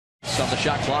on the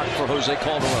shot clock for Jose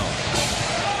Calderon.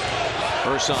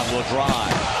 Ersan will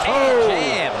drive. Oh!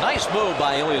 Damn, nice move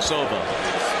by Ilyasova.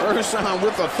 Ersan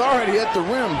with authority at the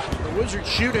rim. The Wizards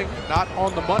shooting not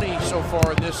on the money so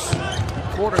far in this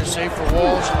quarter, save for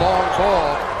Wall's long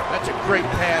ball. That's a great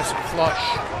pass and flush.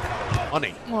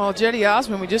 Money. Well, Cedi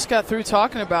Osman, we just got through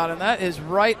talking about him. That is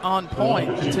right on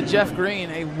point to Jeff Green.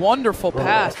 A wonderful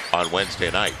pass. On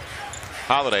Wednesday night,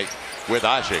 Holiday with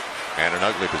Asik and an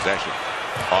ugly possession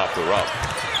off the rough.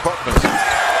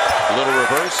 Korkmaz'ın. A little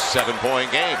reverse,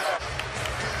 7-point game.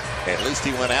 At least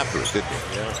he went after it, didn't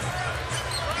he? Yeah.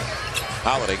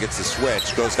 Holiday gets the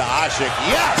switch, goes to Asik.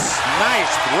 Yes!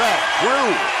 Nice threat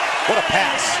through. What a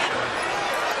pass.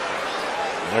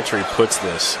 Watch where he puts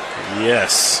this.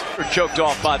 Yes. Choked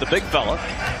off by the big fella.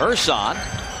 Ersan.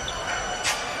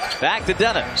 Back to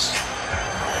Dennis.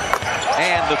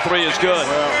 And the three is good.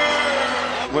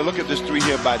 Well, look at this three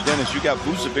here by Dennis. You got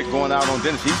Vucevic going out on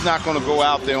Dennis. He's not going to go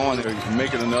out there on it.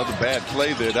 Making another bad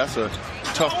play there. That's a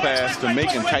tough pass to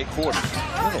make in tight quarters.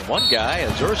 One guy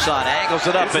as Ersan angles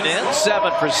it up and in.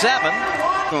 7 for 7.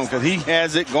 Because he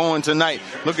has it going tonight.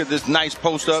 Look at this nice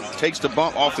post up. Takes the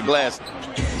bump off the glass.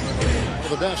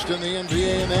 The best in the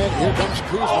NBA, and then here comes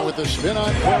Kuzma with the spin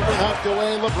on Corbin, knocked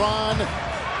away. LeBron,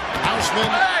 Houseman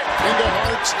into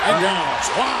Harts and Downs.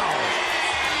 Wow!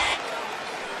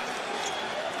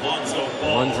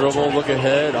 One dribble, look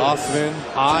ahead, Osman,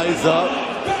 eyes up,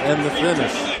 and the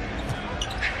finish.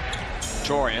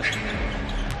 Torian,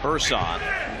 Ersan,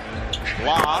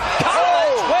 lob,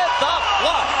 Collins with the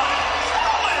flush.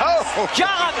 Oh.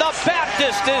 John the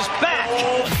Baptist is back.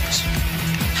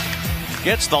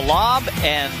 Gets the lob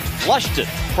and flushed it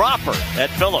proper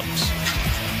at Phillips.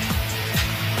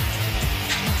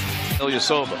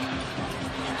 Ilyasova.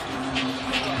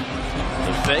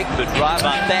 The fake, the drive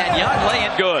on Thad Young,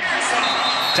 laying good.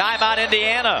 Timeout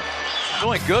Indiana.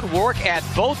 Doing good work at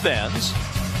both ends.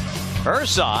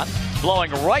 Ersan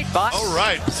blowing right by. All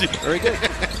right. Very good.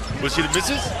 Was she the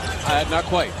missus? Not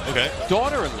quite. Okay.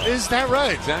 Daughter-in-law. Is that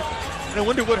right? Exactly. And I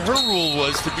wonder what her rule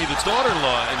was to be the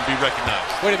daughter-in-law and be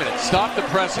recognized. Wait a minute. Stop the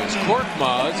presses.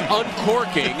 Korkmaz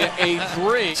uncorking a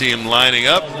three. See him lining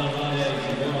up.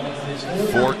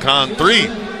 Furkan 3.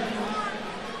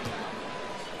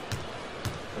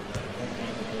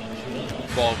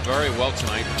 Ball very well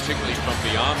tonight, particularly from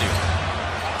beyond the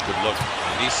arc. Good look.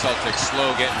 And these Celtics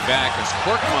slow getting back as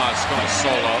Korkmaz going to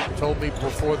solo. Told me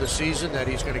before the season that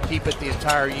he's going to keep it the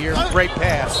entire year. Great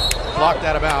pass. Blocked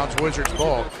out of bounds. Wizards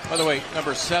ball. By the way,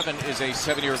 number 7 is a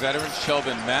 7-year veteran,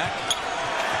 Shelvin Mack.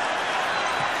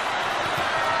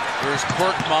 Here's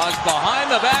Korkmaz behind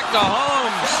the back to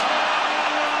Holmes.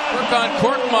 Furkan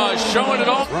Korkmaz showing it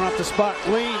all. Run off the spot.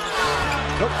 Lean.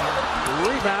 Nope.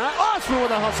 Rebound. Osman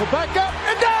with a hustle. Back up.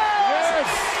 And down. Yes.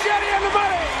 Cedi on the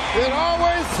money. It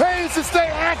always pays to stay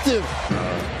active.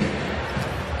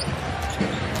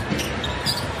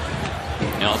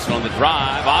 Nelson on the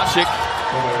drive. Asik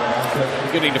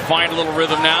beginning to find a little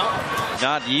rhythm now.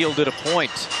 Not yielded a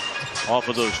point off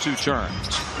of those two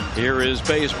turns. Here is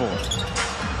Bazemore.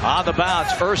 On the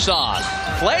bounce, Ersan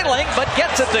flailing, but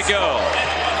gets it to go.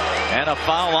 And a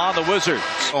foul on the Wizards.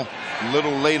 A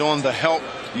little late on the help.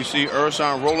 You see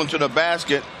Ersan rolling to the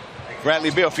basket.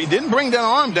 Bradley Beal, if he didn't bring that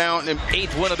arm down.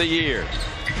 8th win of the year.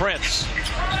 Prince.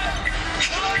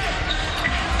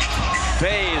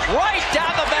 Bays right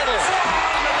down the middle.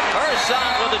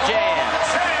 Ersan with a jam.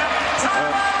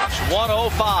 It's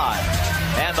 105.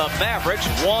 And the Mavericks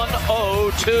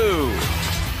 102.